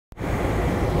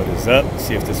things up,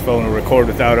 see if this phone will record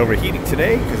without overheating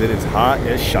today, because it is hot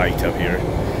as shite up here.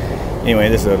 Anyway,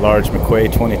 this is a large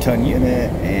McQuay 20-ton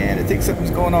unit, and I think something's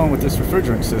going on with this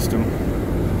refrigerant system.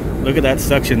 Look at that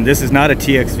suction. This is not a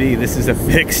TXV, this is a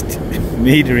fixed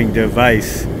metering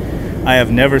device. I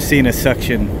have never seen a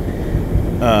suction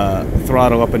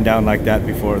throttle up and down like that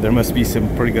before. There must be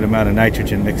some pretty good amount of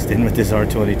nitrogen mixed in with this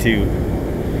R22.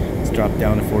 Let's drop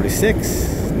down to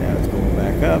 46. Now it's going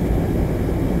back up.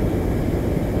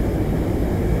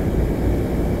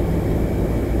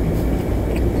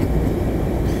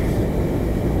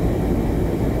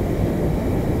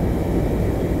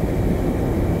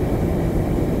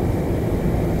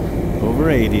 Over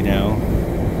 80 now.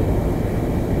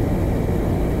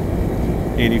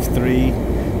 83.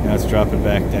 Now it's dropping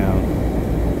back down.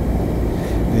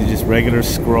 These are just regular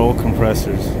scroll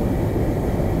compressors.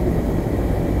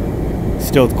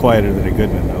 Still quieter than a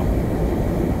Goodman though.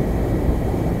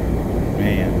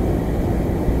 Man.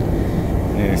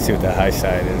 And let's see what the high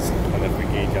side is. I'll have to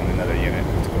gauge on another unit.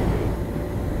 Let's go.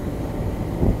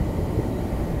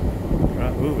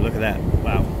 Ooh, look at that.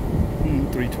 Wow.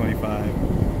 325.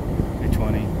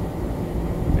 320.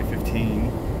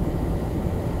 315.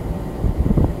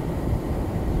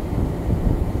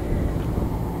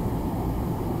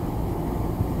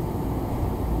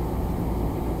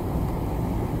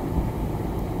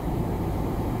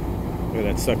 Look at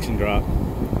that suction drop.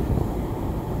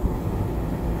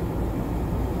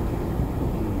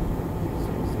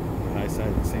 High side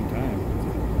at the same time.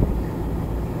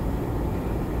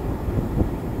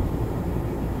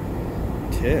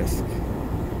 Tisk.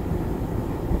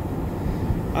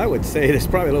 I would say there's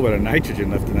probably a little bit of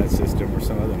nitrogen left in that system, or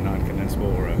some other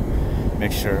non-condensable, or a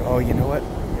mixture. Oh, you know what?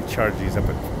 They charge these up.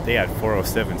 They add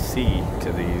 407C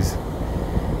to these.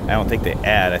 I don't think they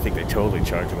add. I think they totally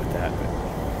charge with that.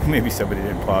 But maybe somebody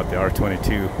didn't pull out the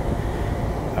R22.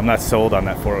 I'm not sold on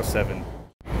that 407.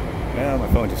 Well, my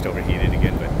phone just overheated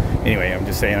again, but anyway, I'm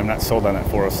just saying I'm not sold on that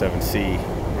 407C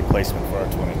replacement for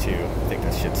R22. I think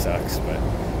that shit sucks, but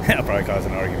that'll probably cause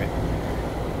an argument.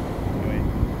 Anyway.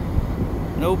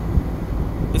 Nope.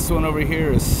 This one over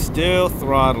here is still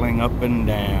throttling up and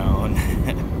down.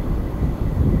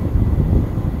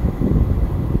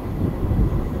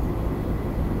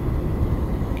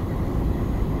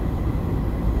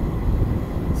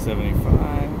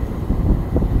 75.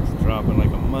 It's dropping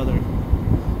like a mother.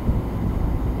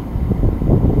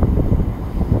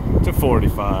 To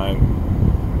 45.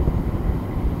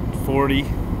 40.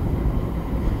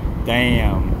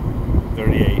 Damn.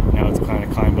 38. Now it's kind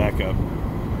of climbed back up.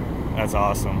 That's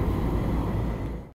awesome.